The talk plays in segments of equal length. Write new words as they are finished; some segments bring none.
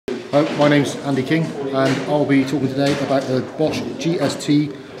My name's Andy King and I'll be talking today about the Bosch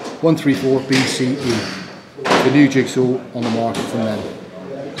GST140BCE, the new jigsaw on the market from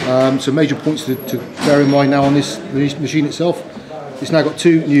them. Some major points to bear in mind now on this machine itself. It's now got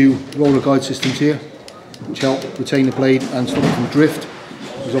two new roller guide systems here which help retain the blade and stop it from drift.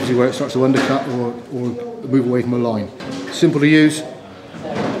 This is obviously where it starts to undercut or move away from a line. Simple to use,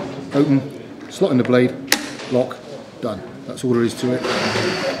 open, slot in the blade, lock, done. That's all there is to it.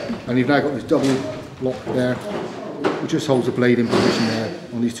 And you've now got this double lock there, which just holds the blade in position there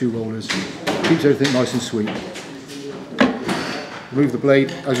on these two rollers. Keeps everything nice and sweet. Remove the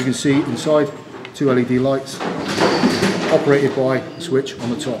blade, as you can see inside, two LED lights, operated by a switch on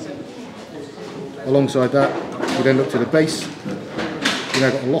the top. Alongside that, we then look to the base. You've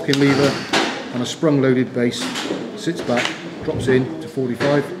now got a locking lever and a sprung loaded base. Sits back, drops in to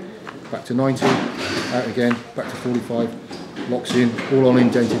 45, back to 90, out again, back to 45, locks in, all on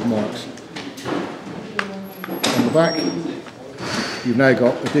indented marks. On the back, you've now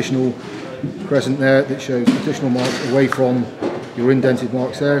got additional crescent there that shows additional marks away from your indented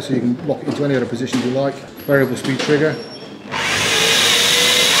marks there, so you can lock it into any other position you like. Variable speed trigger.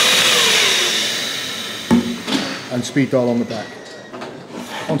 And speed dial on the back.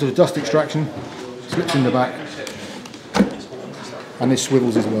 Onto the dust extraction, slips in the back, and this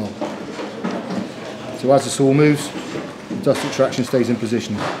swivels as well. So as the saw moves, the dust extraction stays in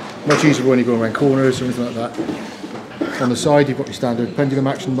position. Much easier when you're going around corners or anything like that. On the side you've got your standard pendulum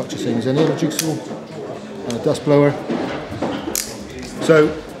action, much the same as any other jigsaw, and a dust blower. So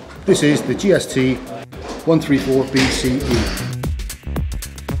this is the GST140BCE.